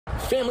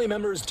Family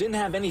members didn't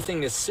have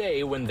anything to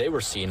say when they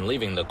were seen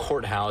leaving the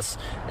courthouse.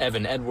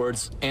 Evan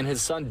Edwards and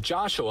his son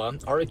Joshua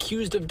are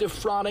accused of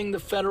defrauding the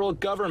federal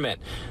government.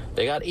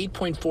 They got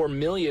 $8.4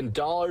 million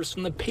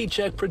from the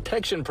Paycheck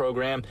Protection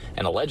Program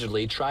and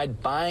allegedly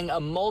tried buying a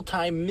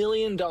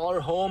multi-million-dollar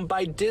home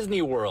by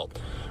Disney World.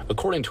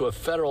 According to a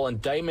federal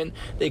indictment,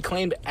 they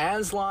claimed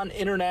Aslan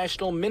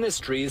International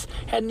Ministries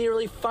had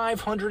nearly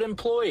 500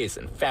 employees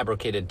and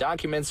fabricated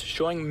documents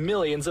showing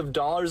millions of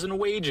dollars in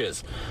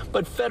wages.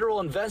 But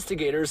federal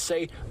investigators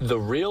say the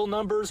real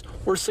numbers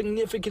were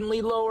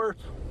significantly lower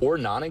or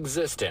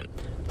non-existent.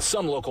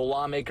 Some local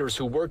lawmakers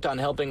who worked on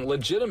helping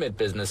legitimate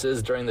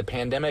businesses during the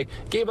pandemic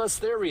gave us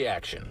their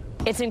reaction.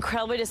 It's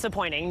incredibly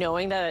disappointing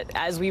knowing that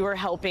as we were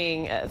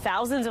helping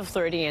thousands of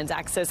Floridians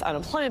access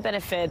unemployment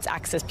benefits,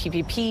 access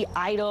PPP,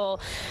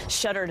 EIDL,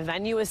 shuttered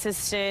venue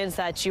assistance,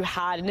 that you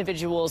had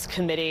individuals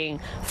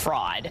committing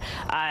fraud.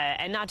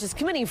 And not just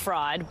committing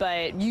fraud,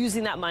 but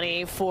using that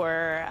money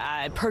for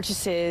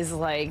purchases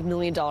like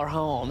million-dollar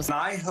homes.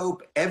 I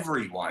hope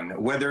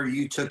everyone, whether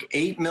you took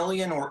 $8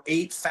 million or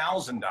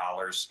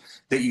 $8,000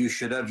 that you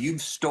should have,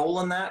 you've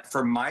stolen that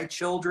from my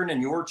children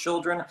and your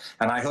children,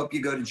 and I hope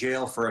you go to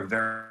jail for a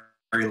very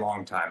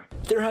long time.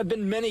 There have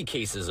been many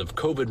cases of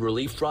COVID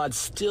relief fraud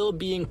still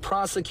being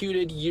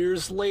prosecuted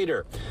years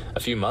later. A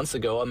few months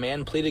ago, a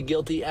man pleaded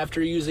guilty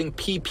after using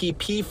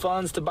PPP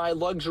funds to buy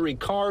luxury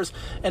cars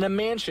and a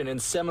mansion in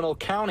Seminole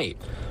County.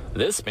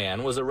 This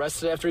man was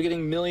arrested after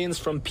getting millions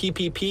from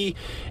PPP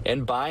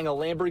and buying a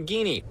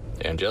Lamborghini.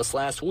 And just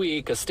last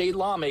week, a state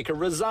lawmaker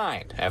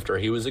resigned after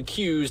he was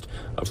accused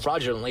of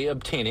fraudulently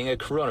obtaining a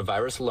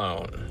coronavirus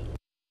loan.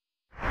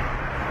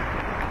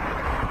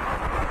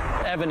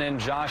 Evan and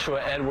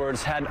Joshua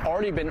Edwards had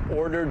already been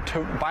ordered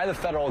by the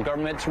federal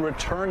government to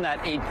return that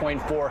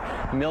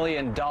 $8.4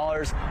 million.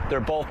 They're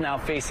both now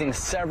facing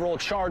several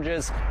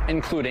charges,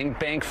 including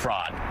bank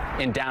fraud.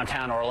 In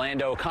downtown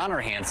Orlando, Connor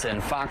Hansen,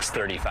 Fox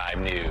 35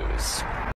 News.